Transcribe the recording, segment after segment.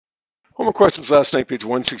Homework questions last night, page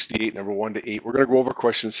 168, number 1 to 8. We're going to go over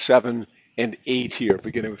questions 7 and 8 here,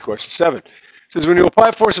 beginning with question 7. It says, when you apply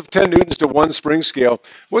a force of 10 newtons to one spring scale,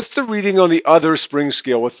 what's the reading on the other spring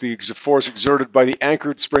scale? What's the force exerted by the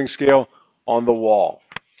anchored spring scale on the wall?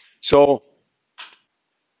 So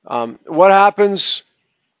what happens?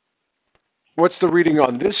 What's the reading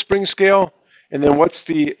on this spring scale? And then what's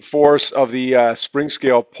the force of the spring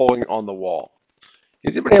scale pulling on the wall?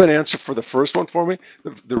 Does anybody have an answer for the first one for me?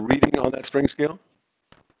 The reading on that spring scale?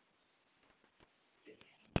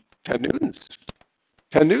 10 newtons.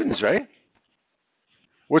 10 newtons, right?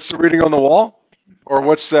 What's the reading on the wall? Or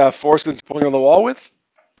what's the force that's pulling on the wall with?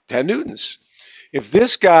 10 newtons. If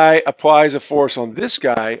this guy applies a force on this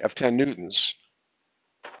guy of 10 newtons,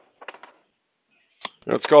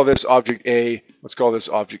 let's call this object A, let's call this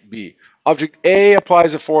object B. Object A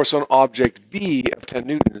applies a force on object B of 10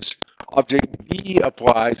 newtons. Object B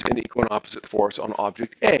applies an equal and opposite force on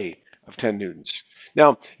object A of 10 newtons.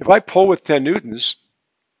 Now, if I pull with 10 newtons,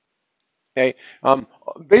 okay,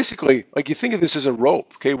 basically, like you think of this as a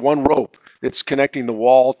rope, okay, one rope that's connecting the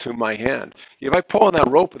wall to my hand. If I pull on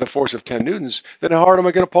that rope with a force of 10 newtons, then how hard am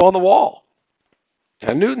I going to pull on the wall?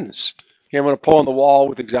 10 newtons. Okay, I'm going to pull on the wall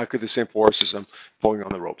with exactly the same force as I'm pulling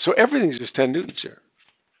on the rope. So everything's just 10 newtons here.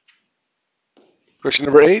 Question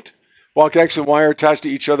number 8. Block X and Y are attached to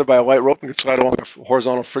each other by a light rope and can slide along a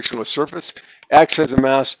horizontal frictionless surface. X has a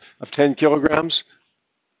mass of 10 kilograms.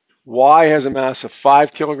 Y has a mass of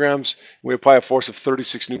 5 kilograms. We apply a force of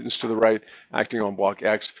 36 newtons to the right, acting on block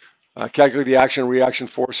X. Calculate the action and reaction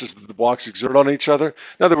forces that the blocks exert on each other.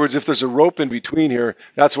 In other words, if there's a rope in between here,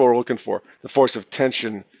 that's what we're looking for, the force of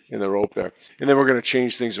tension in the rope there. And then we're going to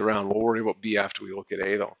change things around. We'll worry about B after we look at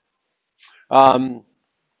A, though.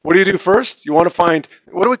 What do you do first? You want to find,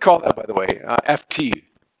 what do we call that, by the way? FT,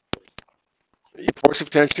 force of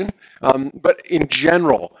tension. But in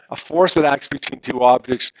general, a force that acts between two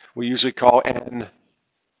objects we usually call an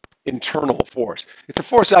internal force. It's a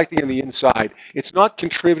force acting on the inside. It's not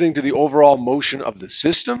contributing to the overall motion of the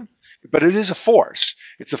system, but it is a force.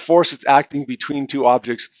 It's a force that's acting between two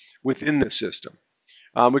objects within the system.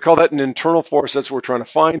 We call that an internal force. That's what we're trying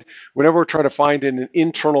to find. Whenever we're trying to find an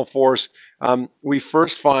internal force, we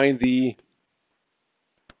first find the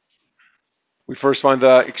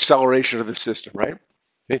acceleration of the system, right?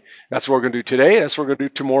 Okay. That's what we're going to do today. That's what we're going to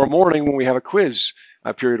do tomorrow morning when we have a quiz,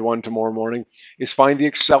 period 1 tomorrow morning, is find the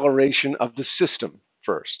acceleration of the system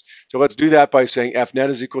first. So let's do that by saying F net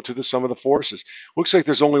is equal to the sum of the forces. Looks like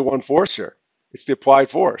there's only one force here. It's the applied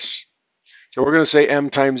force. So we're going to say M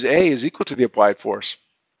times A is equal to the applied force.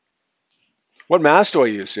 What mass do I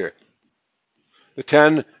use here? The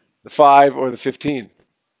 10, the 5, or the 15?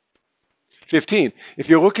 15. If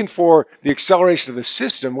you're looking for the acceleration of the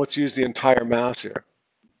system, let's use the entire mass here.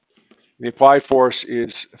 The applied force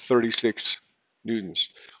is 36 newtons.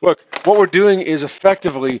 Look, what we're doing is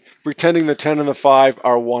effectively pretending the 10 and the 5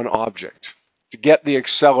 are one object to get the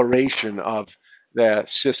acceleration of the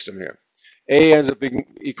system here. A ends up being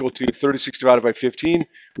equal to 36 divided by 15,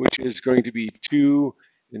 which is going to be 2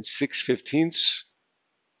 and 6/15,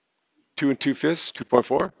 2 and 2/5,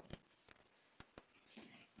 2.4.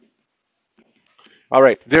 All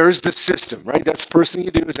right, there's the system, right? That's the first thing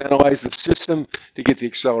you do is analyze the system to get the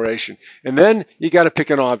acceleration. And then you got to pick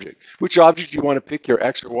an object. Which object do you want to pick, your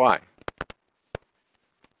X or Y?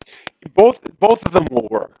 Both of them will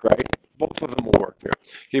work, right? Both of them will work there.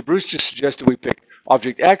 Okay, Bruce just suggested we pick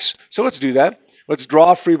object X, so let's do that. Let's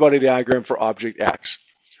draw a free body diagram for object X.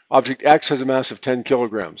 Object X has a mass of 10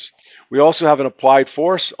 kilograms. We also have an applied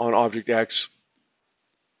force on object X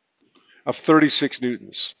of 36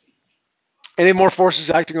 newtons. Any more forces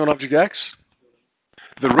acting on object X?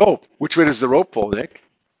 The rope. Which way does the rope pull, Nick?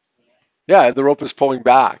 Yeah, the rope is pulling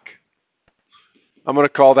back. I'm going to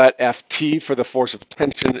call that Ft for the force of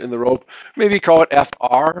tension in the rope. Maybe call it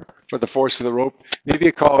Fr for the force of the rope. Maybe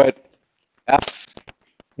you call it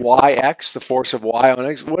Fyx, the force of Y on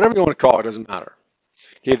X. Whatever you want to call it, doesn't matter.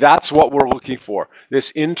 Okay, that's what we're looking for,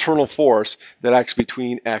 this internal force that acts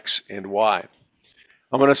between X and Y.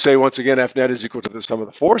 I'm going to say once again F net is equal to the sum of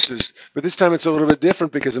the forces, but this time it's a little bit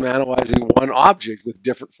different because I'm analyzing one object with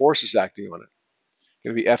different forces acting on it. It's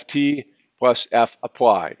going to be Ft plus F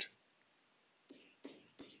applied.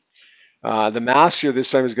 The mass here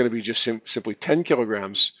this time is going to be just simply 10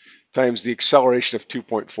 kilograms times the acceleration of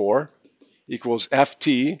 2.4 equals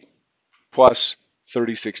Ft plus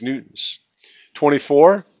 36 newtons.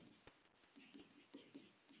 24.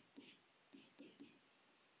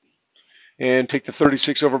 And take the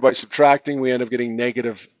 36 over by subtracting, we end up getting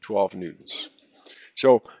negative 12 newtons.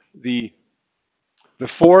 So the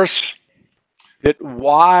force that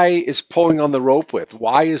Y is pulling on the rope with.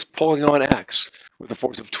 Y is pulling on X with a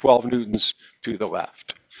force of 12 newtons to the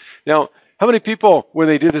left. Now, how many people, when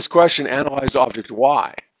they did this question, analyzed object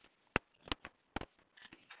Y?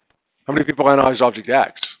 How many people analyzed object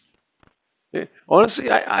X?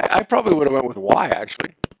 Honestly, I probably would have went with Y,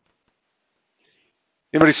 actually.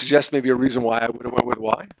 Anybody suggest maybe a reason why I would have went with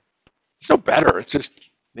Y? It's no better. It's just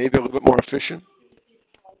maybe a little bit more efficient.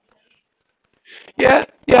 Yeah,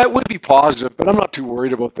 it would be positive, but I'm not too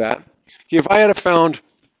worried about that. Okay, if I had found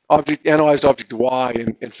analyzed object Y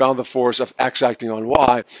and found the force of X acting on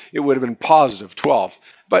Y, it would have been positive 12.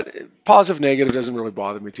 But positive, negative doesn't really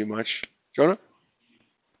bother me too much. Jonah?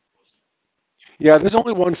 Yeah, there's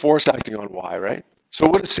only one force acting on Y, right? So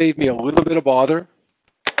it would have saved me a little bit of bother.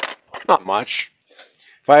 Not much.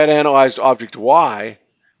 If I had analyzed object Y,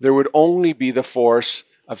 there would only be the force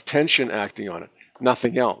of tension acting on it,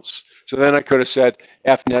 nothing else. So then I could have said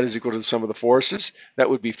F net is equal to the sum of the forces. That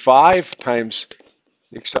would be 5 times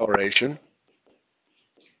the acceleration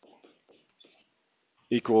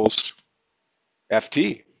equals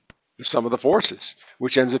Ft, the sum of the forces,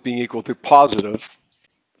 which ends up being equal to positive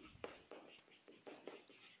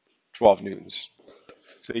 12 newtons.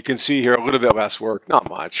 So you can see here a little bit less work, not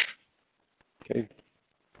much. Okay.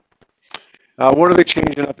 What are they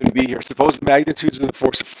changing up in B here? Suppose the magnitudes of the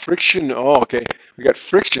force of friction. Oh, okay. We got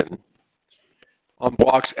friction on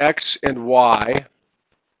blocks X and Y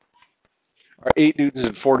are 8 newtons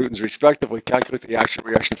and 4 newtons respectively. Calculate the action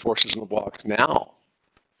reaction forces in the blocks now.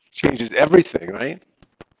 Changes everything, right?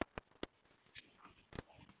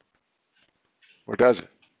 Or does it?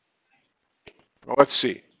 Well, let's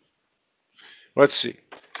see. Let's see.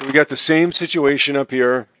 So we got the same situation up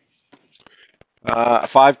here. A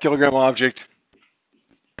 5 kilogram object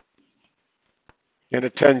and a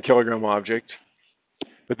 10 kilogram object.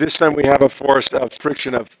 But this time we have a force of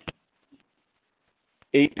friction of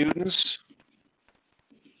 8 newtons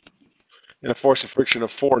and a force of friction of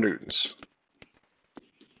 4 newtons.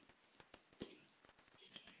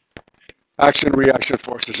 Action reaction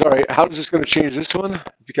forces. All right, how is this going to change this one?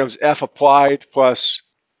 It becomes F applied plus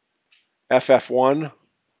FF1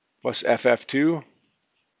 plus FF2.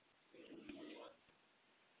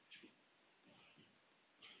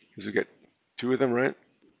 Because we get 2 of them, right?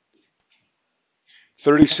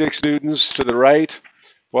 36 newtons to the right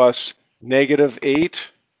plus negative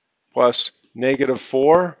 8 plus negative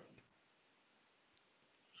 4.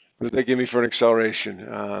 What does that give me for an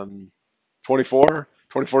acceleration? 24.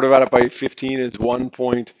 24 divided by 15 is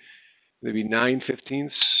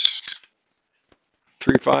 1.915ths,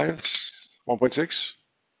 3/5, 1.6.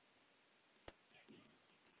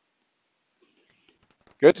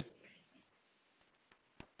 Good.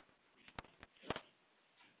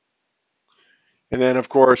 And then, of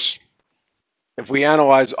course, if we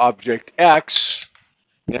analyze object X,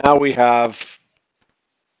 now we have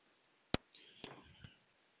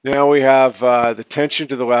the tension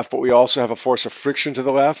to the left, but we also have a force of friction to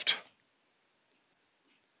the left,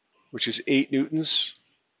 which is 8 newtons.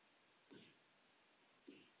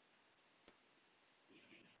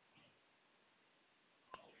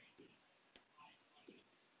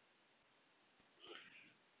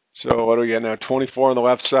 So what do we get now? 24 on the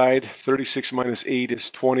left side. 36 minus 8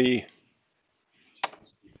 is 20.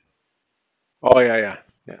 Oh, yeah,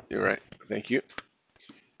 you're right. Thank you.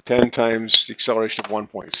 10 times the acceleration of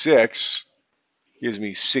 1.6 gives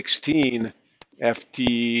me 16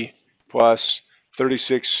 Ft plus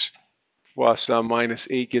 36 plus minus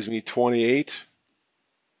 8 gives me 28.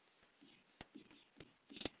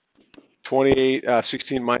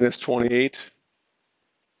 16 minus 28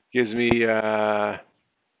 gives me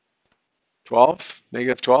 12,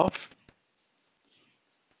 negative 12.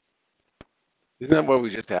 Isn't that what we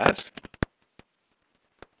just had?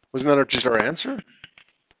 Wasn't that just our answer?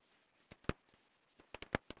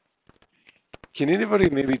 Can anybody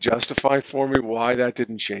maybe justify for me why that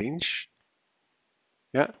didn't change?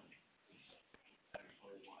 Yeah.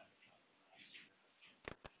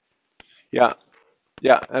 Yeah,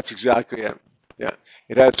 that's exactly it. Yeah,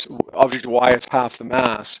 it has object Y, it's half the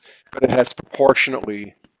mass, but it has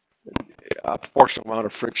proportionately a proportional amount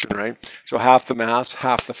of friction, right? So half the mass,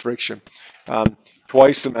 half the friction.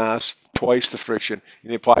 Twice the mass, twice the friction.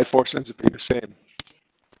 And the applied force ends up being the same.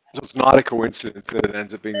 So it's not a coincidence that it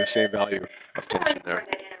ends up being the same value of tension there.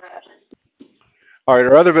 All right,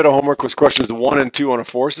 our other bit of homework was questions 1 and 2 on a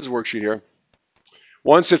forces worksheet here.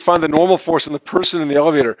 One said find the normal force on the person in the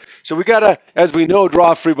elevator. So we got to, as we know,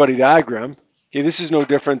 draw a free body diagram. Okay, this is no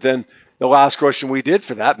different than the last question we did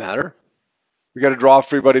for that matter. We got to draw a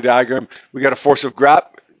free body diagram. We got a force of gravity.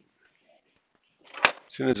 As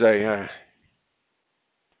soon as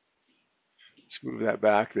Let's move that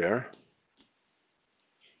back there.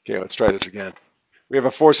 Okay, let's try this again. We have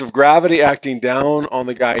a force of gravity acting down on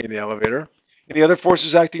the guy in the elevator. Any other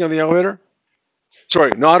forces acting on the elevator?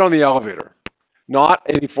 Sorry, not on the elevator. Not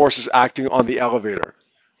any forces acting on the elevator.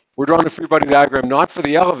 We're drawing a free body diagram not for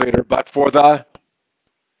the elevator, but for the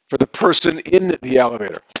person in the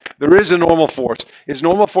elevator. There is a normal force. Is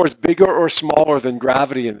normal force bigger or smaller than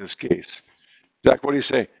gravity in this case? Zach, what do you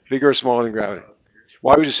say? Bigger or smaller than gravity?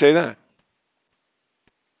 Why would you say that?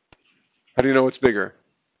 How do you know it's bigger?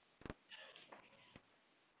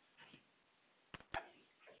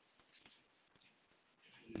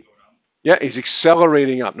 Yeah, he's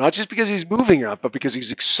accelerating up. Not just because he's moving up, but because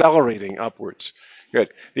he's accelerating upwards.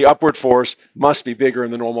 Good. The upward force must be bigger,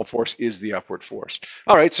 and the normal force is the upward force.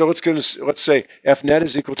 All right, so let's say F net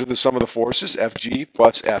is equal to the sum of the forces, Fg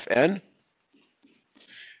plus Fn.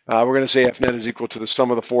 We're going to say F net is equal to the sum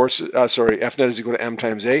of the forces. F net is equal to m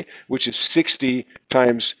times a, which is 60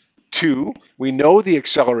 times 2. We know the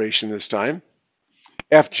acceleration this time.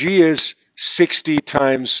 Fg is 60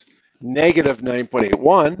 times negative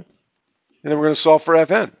 9.81. And then we're going to solve for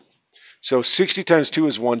Fn. So 60 times 2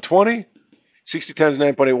 is 120. 60 times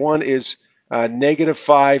 9.81 is negative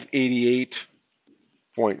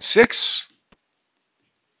 588.6.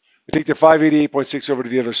 We take the 588.6 over to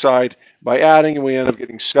the other side by adding, and we end up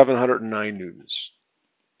getting 709 newtons.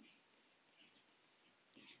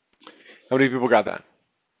 How many people got that?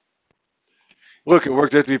 Look, it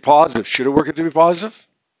worked out to be positive. Should it work out to be positive?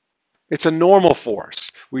 It's a normal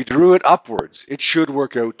force. We drew it upwards. It should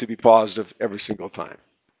work out to be positive every single time.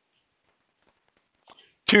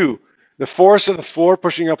 2, the force of the floor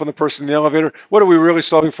pushing up on the person in the elevator. What are we really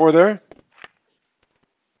solving for there?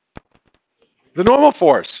 The normal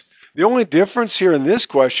force. The only difference here in this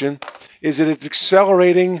question is that it's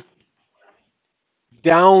accelerating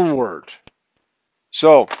downward.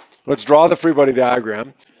 So let's draw the free body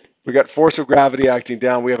diagram. We got force of gravity acting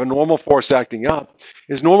down. We have a normal force acting up.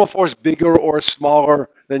 Is normal force bigger or smaller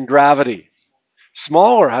than gravity?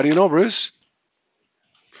 Smaller. How do you know, Bruce?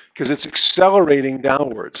 Because it's accelerating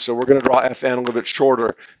downwards. So we're going to draw Fn a little bit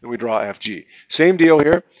shorter than we draw Fg. Same deal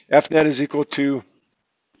here. F net is equal to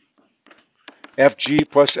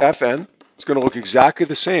Fg plus Fn. It's going to look exactly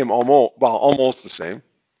the same, almost the same.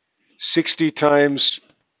 60 times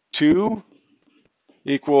 2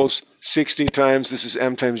 equals 60 times, this is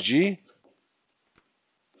m times g.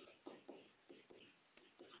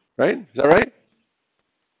 Right? Is that right?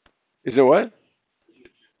 Is it what?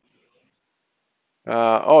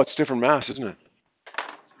 It's different mass, isn't it?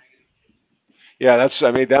 Yeah, I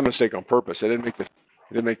made that mistake on purpose. I didn't make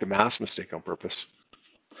the mass mistake on purpose.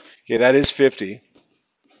 Okay, that is 50.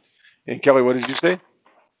 And Kelly, what did you say?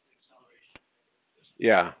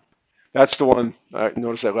 Yeah, that's the one.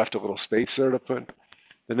 Notice I left a little space there to put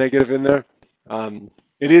the negative in there.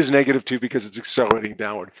 It is -2 because it's accelerating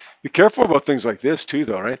downward. Be careful about things like this too,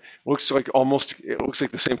 though, right? It looks like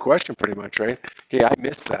the same question pretty much, right? Okay, I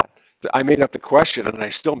missed that. I made up the question and I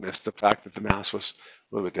still missed the fact that the mass was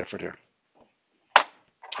a little bit different here.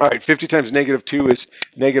 All right, 50 times -2 is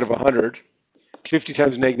 -100. 50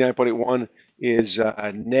 times -9.81 is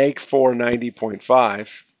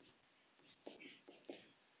 -490.5.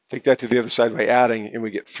 Take that to the other side by adding, and we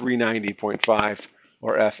get 390.5,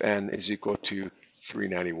 or Fn is equal to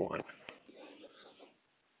 391.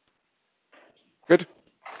 Good?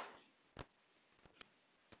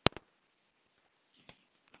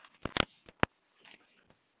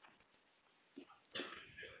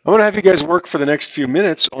 I'm going to have you guys work for the next few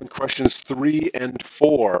minutes on questions 3 and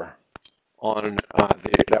 4 on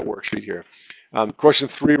that worksheet here. Question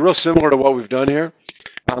 3, real similar to what we've done here.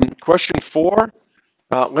 Question 4,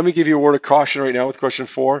 let me give you a word of caution right now with question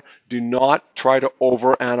 4. Do not try to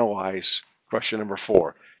overanalyze question number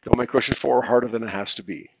 4. Don't make question 4 harder than it has to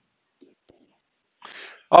be.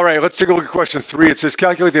 All right, let's take a look at question 3. It says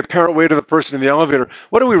calculate the apparent weight of the person in the elevator.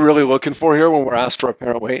 What are we really looking for here when we're asked for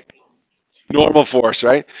apparent weight? Normal force,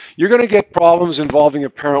 right? You're going to get problems involving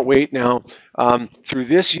apparent weight now through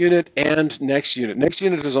this unit and next unit. Next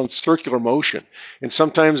unit is on circular motion. And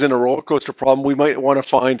sometimes in a roller coaster problem, we might want to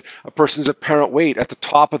find a person's apparent weight at the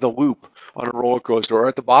top of the loop on a roller coaster or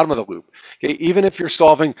at the bottom of the loop. Okay, even if you're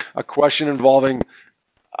solving a question involving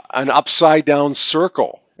an upside down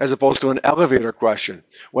circle as opposed to an elevator question,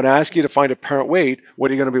 when I ask you to find apparent weight,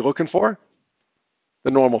 what are you going to be looking for?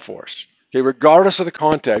 The normal force. Okay, regardless of the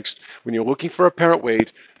context, when you're looking for apparent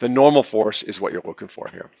weight, the normal force is what you're looking for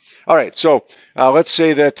here. All right, so let's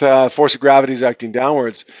say that force of gravity is acting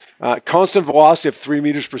downwards. Constant velocity of 3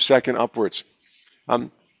 meters per second upwards. How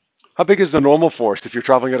big is the normal force if you're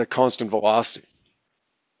traveling at a constant velocity?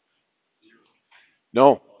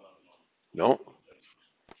 No. No.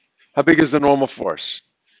 How big is the normal force?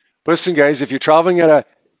 Listen, guys, if you're traveling at a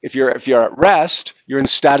if you're at rest, you're in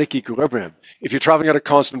static equilibrium. If you're traveling at a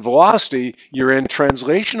constant velocity, you're in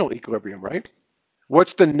translational equilibrium, right?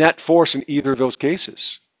 What's the net force in either of those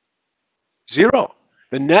cases? Zero.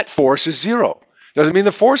 The net force is zero. Doesn't mean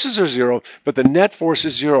the forces are zero, but the net force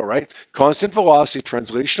is zero, right? Constant velocity,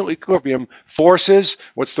 translational equilibrium, forces,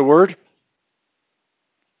 what's the word?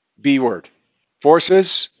 B word.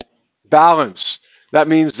 Forces, balance. That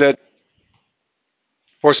means that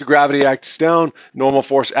force of gravity acts down, normal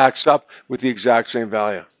force acts up with the exact same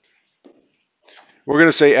value. We're going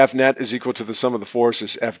to say F net is equal to the sum of the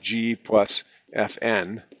forces, Fg plus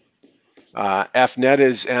Fn. F net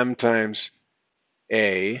is m times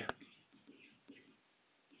A.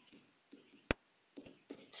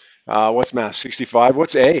 What's mass? 65.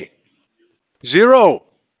 What's A? Zero.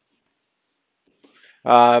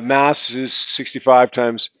 Mass is 65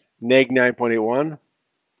 times neg 9.81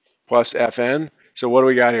 plus Fn. So what do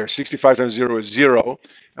we got here? 65 times 0 is 0.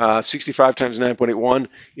 65 times 9.81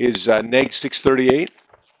 is neg 638. I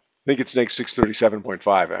think it's neg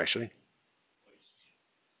 637.5, actually.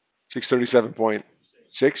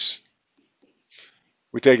 637.6.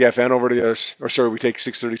 We take Fn over to the other, or sorry, we take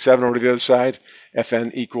 637 over to the other side.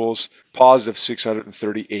 Fn equals positive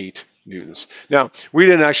 638 newtons. Now, we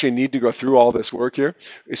didn't actually need to go through all this work here.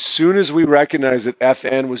 As soon as we recognized that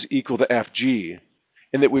Fn was equal to Fg,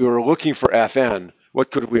 and that we were looking for Fn,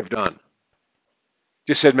 what could we have done?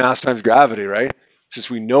 Just said mass times gravity, right? Since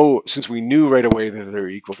we knew right away that they're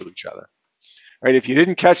equal to each other. Right? If you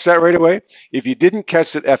didn't catch that right away, if you didn't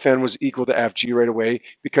catch that Fn was equal to Fg right away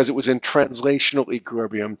because it was in translational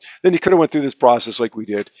equilibrium, then you could have went through this process like we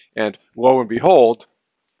did, and lo and behold,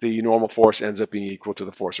 the normal force ends up being equal to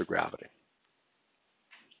the force of gravity.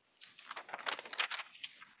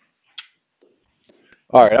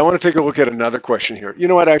 All right, I want to take a look at another question here. You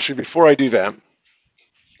know what, actually, before I do that,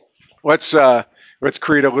 let's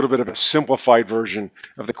create a little bit of a simplified version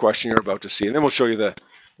of the question you're about to see, and then we'll show you the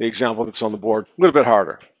example that's on the board, a little bit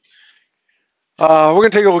harder. We're going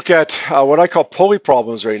to take a look at what I call pulley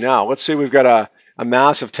problems right now. Let's say we've got a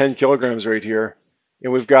mass of 10 kilograms right here,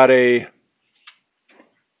 and we've got let's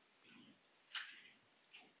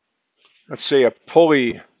say a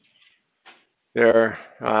pulley there.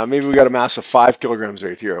 Maybe we've got a mass of 5 kilograms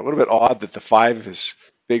right here. A little bit odd that the 5 is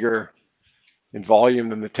bigger in volume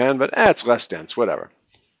than the 10, but it's less dense, whatever.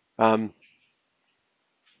 No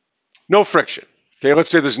friction. Okay,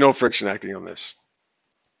 let's say there's no friction acting on this.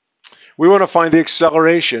 We want to find the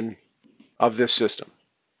acceleration of this system.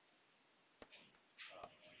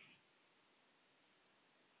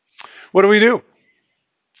 What do?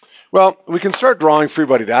 Well, we can start drawing free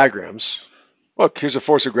body diagrams. Look, here's a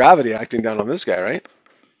force of gravity acting down on this guy, right?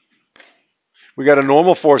 We got a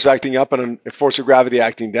normal force acting up and a force of gravity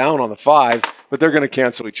acting down on the 5, but they're going to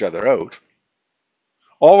cancel each other out.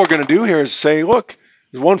 All we're going to do here is say, look,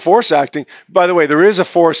 there's one force acting. By the way, there is a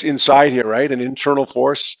force inside here, right? An internal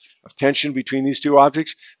force of tension between these two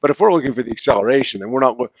objects. But if we're looking for the acceleration, then we're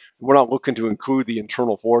not looking to include the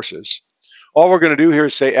internal forces. All we're going to do here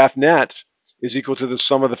is say F net is equal to the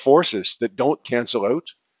sum of the forces that don't cancel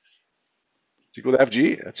out. It's equal to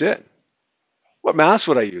Fg. That's it. What mass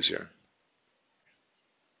would I use here?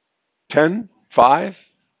 10, 5,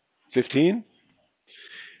 15?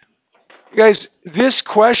 Guys, this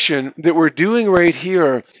question that we're doing right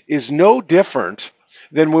here is no different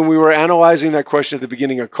than when we were analyzing that question at the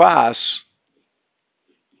beginning of class,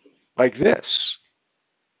 like this.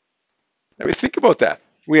 I mean, think about that.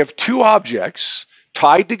 We have two objects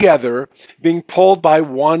tied together being pulled by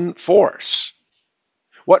one force.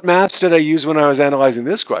 What mass did I use when I was analyzing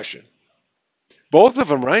this question? Both of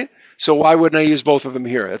them, right? So why wouldn't I use both of them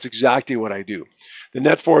here? That's exactly what I do. The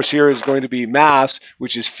net force here is going to be mass,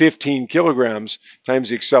 which is 15 kilograms times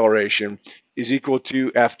the acceleration, is equal to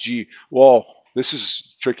Fg. Whoa, this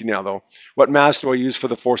is tricky now, though. What mass do I use for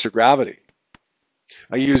the force of gravity?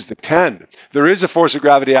 I use the 10. There is a force of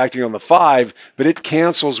gravity acting on the 5, but it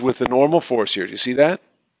cancels with the normal force here. Do you see that?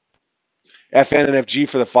 Fn and Fg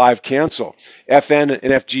for the 5 cancel. Fn and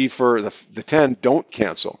Fg for the 10 don't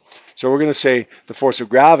cancel. So we're going to say the force of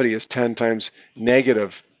gravity is 10 times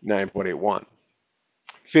negative 9.81.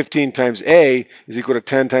 15 times A is equal to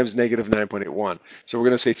 10 times negative 9.81. So we're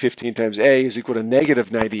going to say 15 times A is equal to negative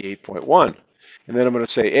 98.1. And then I'm going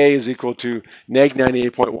to say A is equal to neg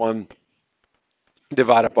 98.1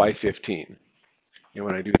 divided by 15. And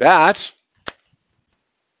when I do that,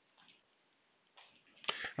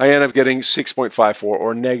 I end up getting 6.54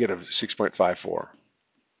 or negative 6.54.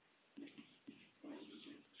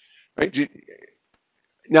 Right?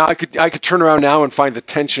 Now I could turn around now and find the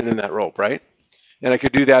tension in that rope, right? And I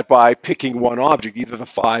could do that by picking one object, either the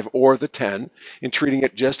 5 or the 10, and treating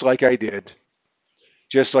it just like I did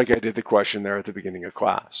the question there at the beginning of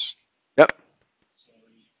class. Yep.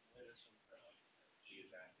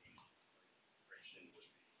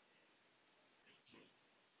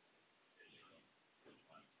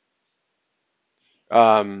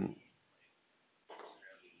 Um,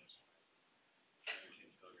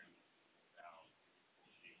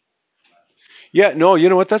 yeah, no, you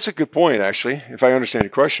know what? That's a good point, actually, if I understand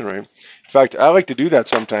your question right. In fact, I like to do that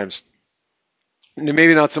sometimes.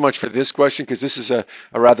 Maybe not so much for this question, because this is a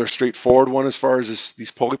rather straightforward one as far as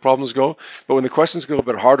these Pulley problems go. But when the questions go a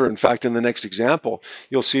bit harder, in fact, in the next example,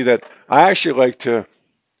 you'll see that I actually like to,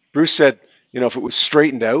 Bruce said, if it was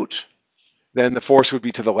straightened out, then the force would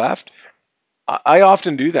be to the left. I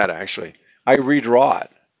often do that, actually. I redraw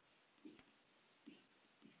it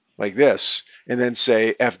like this, and then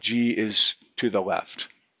say FG is to the left.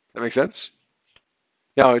 That makes sense?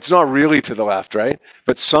 Now, it's not really to the left, right?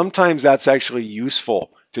 But sometimes that's actually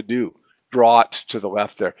useful to do. Draw it to the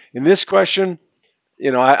left there. In this question,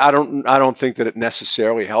 I don't think that it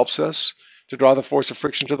necessarily helps us to draw the force of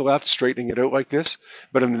friction to the left, straightening it out like this.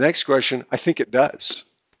 But in the next question, I think it does.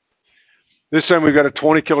 This time we've got a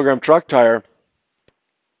 20 kilogram truck tire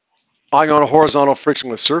lying on a horizontal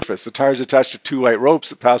frictionless surface. The tire is attached to 2 light ropes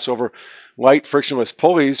that pass over light frictionless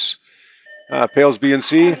pulleys, pails B and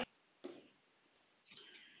C.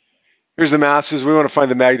 Here's the masses. We want to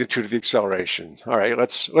find the magnitude of the acceleration. All right,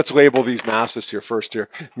 let's label these masses here first. Here,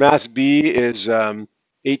 mass B is 8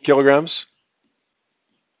 kilograms.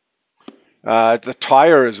 The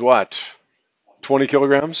tire is what? 20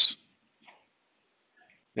 kilograms.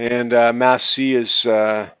 And mass C is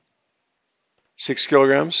 6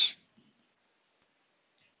 kilograms.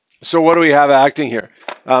 So what do we have acting here?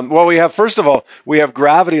 Well, we have, first of all, we have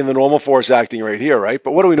gravity and the normal force acting right here, right?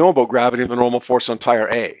 But what do we know about gravity and the normal force on tire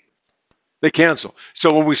A? They cancel.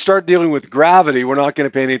 So when we start dealing with gravity, we're not going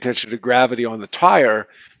to pay any attention to gravity on the tire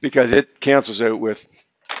because it cancels out with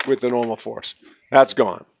the normal force. That's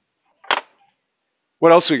gone.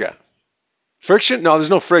 What else we got? Friction? No, there's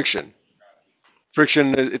no friction.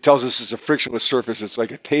 Friction, it tells us it's a frictionless surface. It's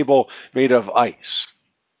like a table made of ice.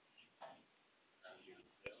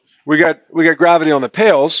 We got gravity on the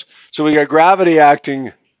pails, so we got gravity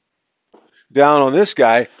acting down on this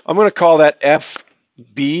guy. I'm going to call that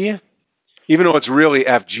FB, even though it's really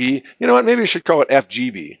FG. You know what? Maybe I should call it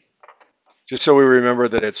FGB, just so we remember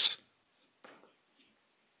that it's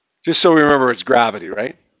gravity,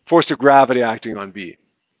 right? Force of gravity acting on B.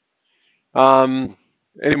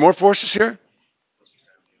 Any more forces here?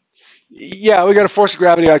 Yeah, we got a force of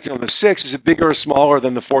gravity acting on the 6. Is it bigger or smaller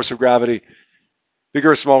than the force of gravity?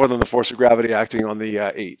 Bigger or smaller than the force of gravity acting on the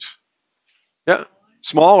 8? Yeah,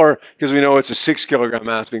 smaller, because we know it's a 6 kilogram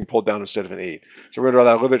mass being pulled down instead of an 8. So we're going to draw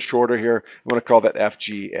that a little bit shorter here. I'm going to call that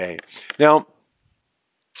FGA. Now,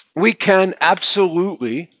 we can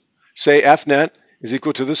absolutely say F net is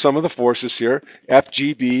equal to the sum of the forces here,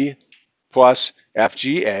 FGB plus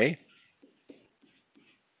FGA.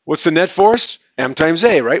 What's the net force? M times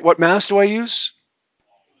A, right? What mass do I use?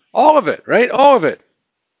 All of it, right? All of it.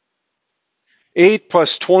 8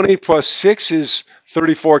 plus 20 plus 6 is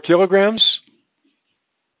 34 kilograms.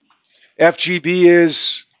 FGB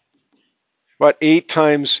is, what, 8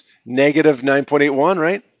 times negative 9.81,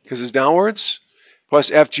 right? Because it's downwards. Plus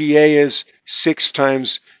FGA is 6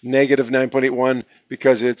 times negative 9.81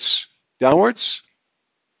 because it's downwards.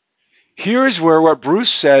 Here's where what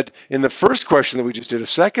Bruce said in the first question that we just did a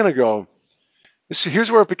second ago,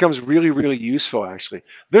 here's where it becomes really, really useful, actually.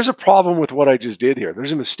 There's a problem with what I just did here.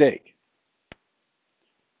 There's a mistake.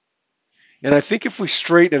 And I think if we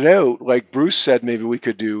straighten it out, like Bruce said maybe we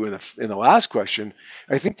could do in the last question,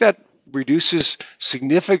 I think that reduces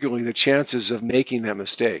significantly the chances of making that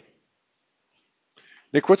mistake.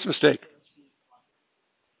 Nick, what's the mistake?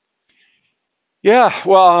 Yeah,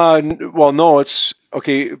 well, no, it's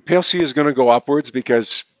okay. Pail C is going to go upwards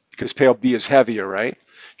because pail B is heavier, right?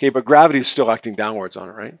 Okay, but gravity is still acting downwards on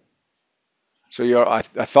it, right? So I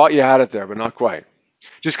thought you had it there, but not quite.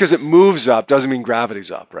 Just because it moves up doesn't mean gravity's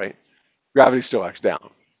up, right? Gravity still acts down.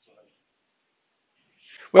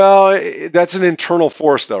 Well, that's an internal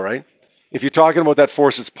force, though, right? If you're talking about that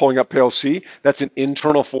force that's pulling up pail C, that's an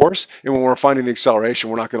internal force. And when we're finding the acceleration,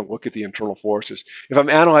 we're not going to look at the internal forces. If I'm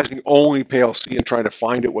analyzing only pail C and trying to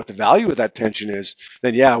find out what the value of that tension is,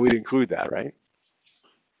 then yeah, we'd include that, right?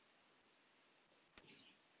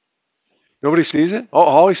 Nobody sees it? Oh,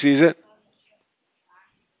 Holly sees it.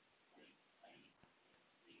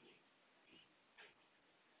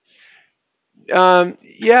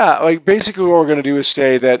 Yeah, like basically what we're going to do is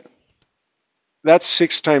say that that's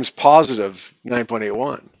 6 times positive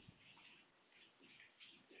 9.81.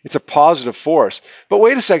 It's a positive force. But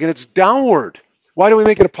wait a second, it's downward. Why do we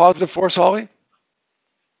make it a positive force, Holly?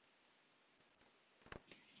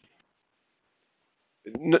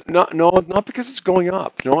 No, not because it's going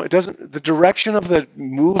up. No, it doesn't. The direction of the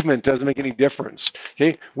movement doesn't make any difference.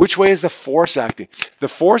 Okay, which way is the force acting? The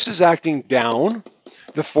force is acting down.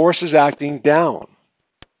 The force is acting down.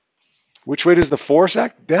 Which way does the force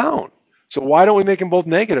act? Down. So why don't we make them both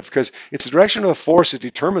negative? Because it's the direction of the force that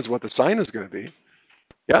determines what the sign is going to be.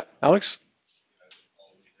 Yeah, Alex?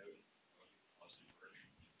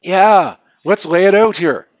 Yeah, let's lay it out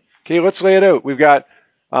here. Okay, let's lay it out. We've got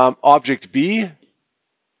object B,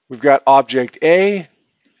 we've got object A,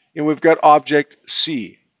 and we've got object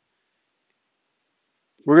C.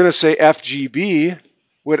 We're going to say FGB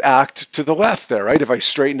would act to the left there, right? If I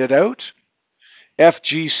straighten it out,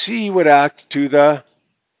 FGC would act to the,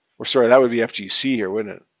 or sorry, that would be FGC here,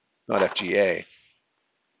 wouldn't it? Not FGA.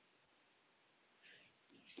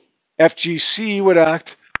 FGC would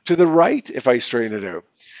act to the right if I straighten it out.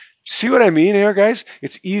 See what I mean here, guys?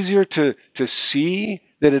 It's easier to see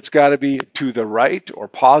that it's got to be to the right or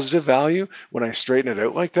positive value when I straighten it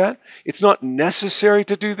out like that. It's not necessary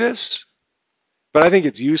to do this, but I think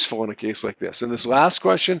it's useful in a case like this. And this last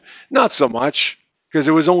question, not so much, because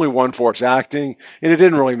it was only one force acting, and it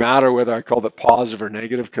didn't really matter whether I called it positive or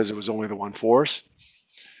negative because it was only the one force.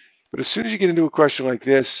 But as soon as you get into a question like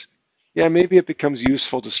this, yeah, maybe it becomes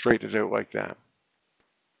useful to straighten it out like that.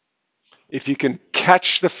 If you can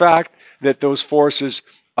catch the fact that those forces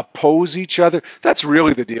oppose each other, that's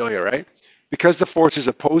really the deal here, right? Because the forces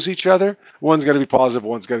oppose each other, one's going to be positive,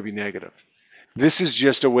 one's going to be negative. This is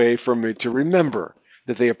just a way for me to remember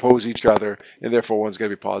that they oppose each other, and therefore one's going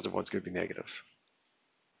to be positive, one's going to be negative.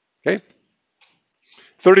 Okay?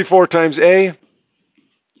 34 times A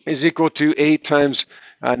is equal to 8 times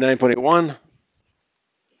 9.81.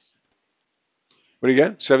 What do you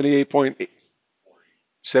get?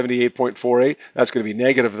 78.48. That's going to be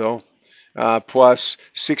negative, though. Plus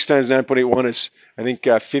 6 times 9.81 is, I think,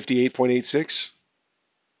 58.86. Is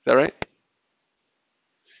that right?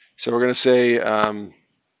 So we're going to say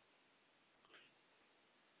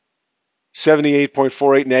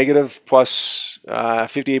 78.48 negative plus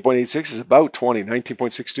 58.86 is about 20,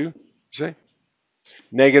 19.62, you say?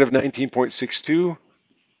 Negative 19.62.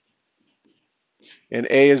 And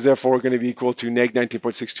A is therefore going to be equal to negative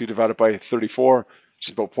 19.62 divided by 34, which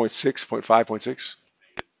is about 0.6, 0.5, 0.6.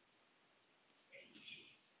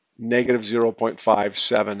 Negative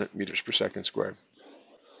 0.57 meters per second squared.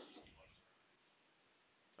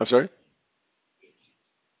 I'm sorry?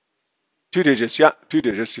 2 digits, yeah, 2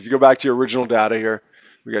 digits. If you go back to your original data here,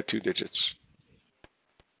 we got 2 digits.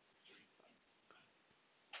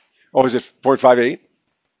 Oh, is it 0.58?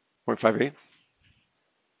 0.58?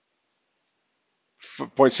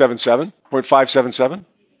 0.77? 0.577?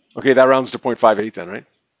 Okay, that rounds to 0.58 then, right?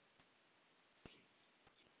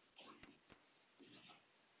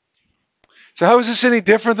 So how is this any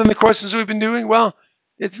different than the questions we've been doing? Well,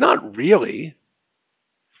 it's not really.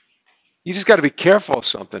 You just got to be careful of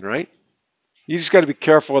something, right? You just got to be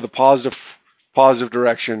careful of the positive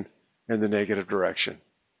direction and the negative direction.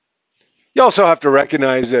 You also have to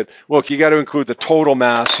recognize that, look, you got to include the total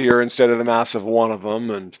mass here instead of the mass of one of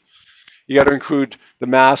them, and you got to include the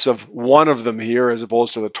mass of one of them here as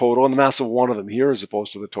opposed to the total, and the mass of one of them here as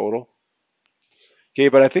opposed to the total. Okay,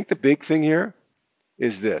 but I think the big thing here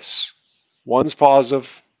is this. One's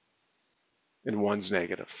positive and one's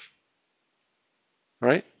negative. All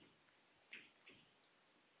right?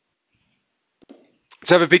 Let's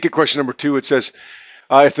have a peek at question number 2. It says,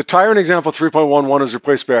 if the tire in example 3.11 is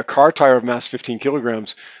replaced by a car tire of mass 15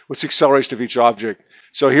 kilograms, what's the acceleration of each object?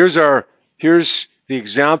 So here's the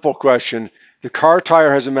example question. The car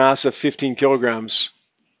tire has a mass of 15 kilograms.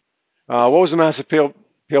 What was the mass of pail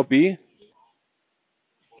B?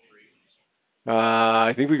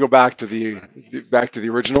 I think we go back to the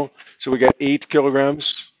original. So we got 8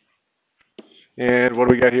 kilograms. And what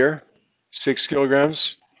do we got here? 6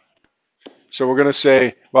 kilograms. So we're going to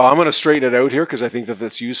say, well, I'm going to straighten it out here because I think that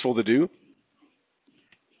that's useful to do.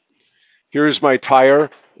 Here's my tire.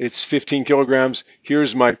 It's 15 kilograms.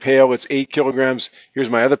 Here's my pail. It's 8 kilograms. Here's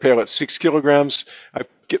my other pail. It's 6 kilograms. I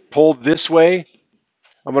get pulled this way.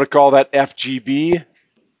 I'm going to call that FGB.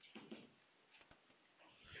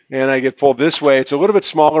 And I get pulled this way. It's a little bit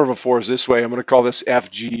smaller of a force this way. I'm going to call this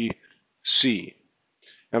FGC.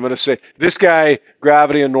 I'm going to say, this guy,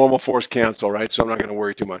 gravity and normal force cancel, right? So I'm not going to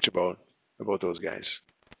worry too much about those guys.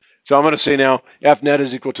 So I'm going to say now F net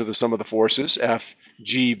is equal to the sum of the forces,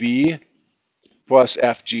 FGB plus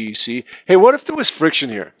FGC. Hey, what if there was friction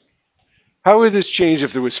here? How would this change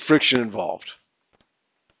if there was friction involved?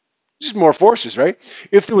 Just more forces, right?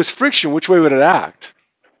 If there was friction, which way would it act?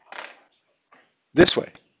 This way.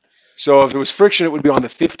 So if there was friction, it would be on the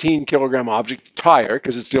 15 kilogram object tire,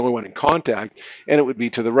 because it's the only one in contact, and it would be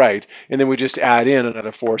to the right. And then we just add in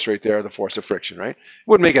another force right there, the force of friction, right? It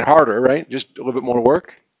wouldn't make it harder, right? Just a little bit more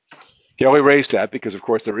work. Okay, I'll erase that because, of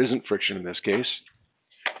course, there isn't friction in this case.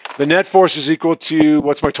 The net force is equal to,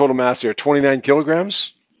 what's my total mass there? 29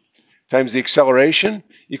 kilograms times the acceleration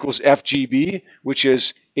equals FGB, which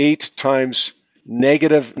is 8 times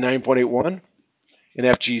negative 9.81, and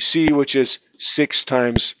FGC, which is 6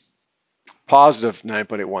 times positive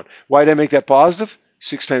 9.81. Why did I make that positive?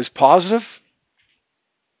 6 times positive?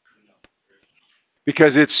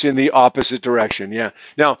 Because it's in the opposite direction, yeah.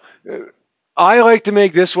 Now, I like to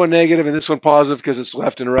make this one negative and this one positive because it's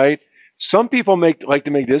left and right. Some people like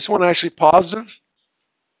to make this one actually positive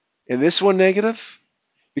and this one negative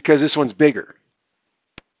because this one's bigger.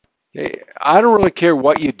 Okay? I don't really care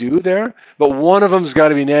what you do there, but one of them's got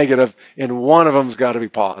to be negative and one of them's got to be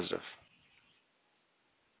positive.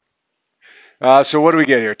 So what do we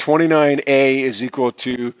get here? 29A is equal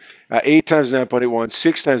to 8 times 9.81,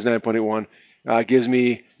 6 times 9.81 gives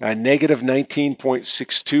me negative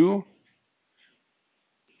 19.62.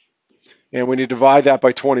 And when you divide that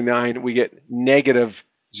by 29, we get negative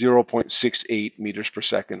 0.68 meters per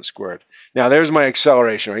second squared. Now there's my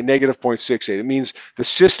acceleration, right? Negative 0.68. It means the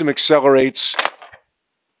system accelerates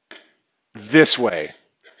this way,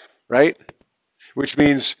 right? Which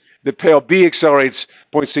means the pail B accelerates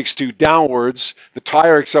 0.62 downwards, the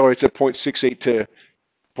tire accelerates at 0.68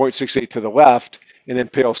 to the left, and then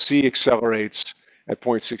pail C accelerates at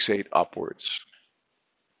 0.68 upwards.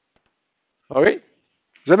 All right?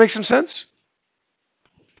 Does that make some sense?